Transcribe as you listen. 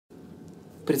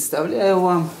Представляю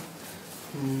вам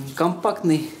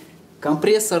компактный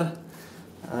компрессор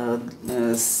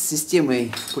с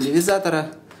системой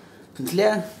пульверизатора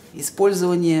для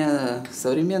использования в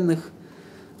современных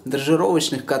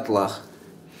дражировочных котлах.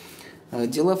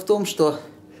 Дело в том, что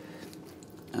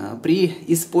при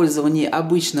использовании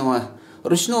обычного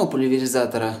ручного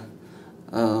пульверизатора,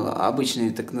 обычной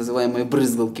так называемой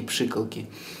брызгалки-пшикалки,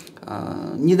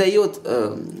 не дает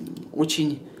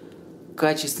очень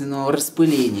качественного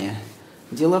распыления.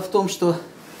 Дело в том, что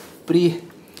при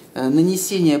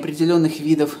нанесении определенных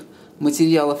видов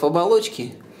материалов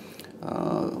оболочки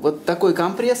вот такой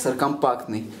компрессор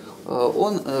компактный,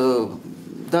 он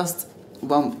даст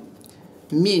вам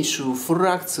меньшую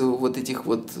фракцию вот этих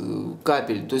вот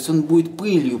капель, то есть он будет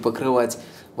пылью покрывать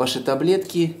ваши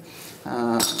таблетки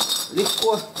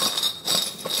легко.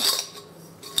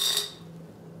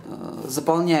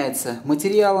 Заполняется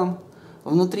материалом,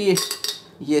 внутри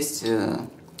есть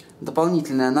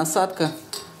дополнительная насадка,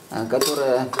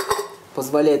 которая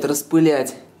позволяет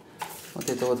распылять, вот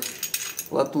эта вот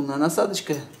латунная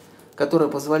насадочка, которая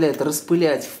позволяет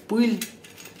распылять в пыль,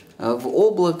 в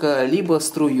облако, либо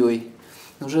струей,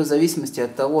 уже в зависимости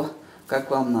от того, как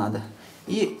вам надо.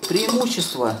 И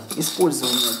преимущество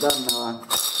использования данного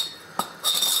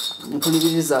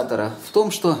пульверизатора в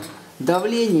том, что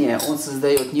давление он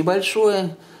создает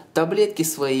небольшое, таблетки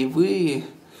свои вы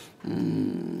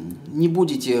не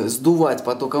будете сдувать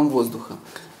потоком воздуха.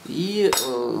 И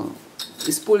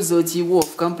использовать его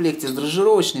в комплекте с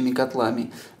дражировочными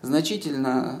котлами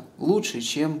значительно лучше,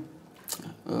 чем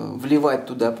вливать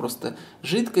туда просто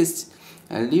жидкость,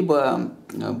 либо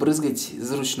брызгать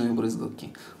из ручной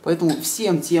брызгалки. Поэтому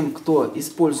всем тем, кто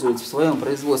использует в своем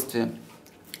производстве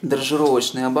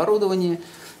дражировочное оборудование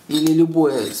или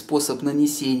любой способ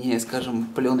нанесения, скажем,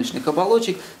 пленочных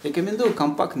оболочек, рекомендую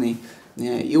компактный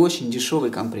и очень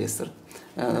дешевый компрессор.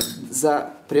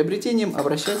 За приобретением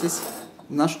обращайтесь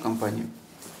в нашу компанию.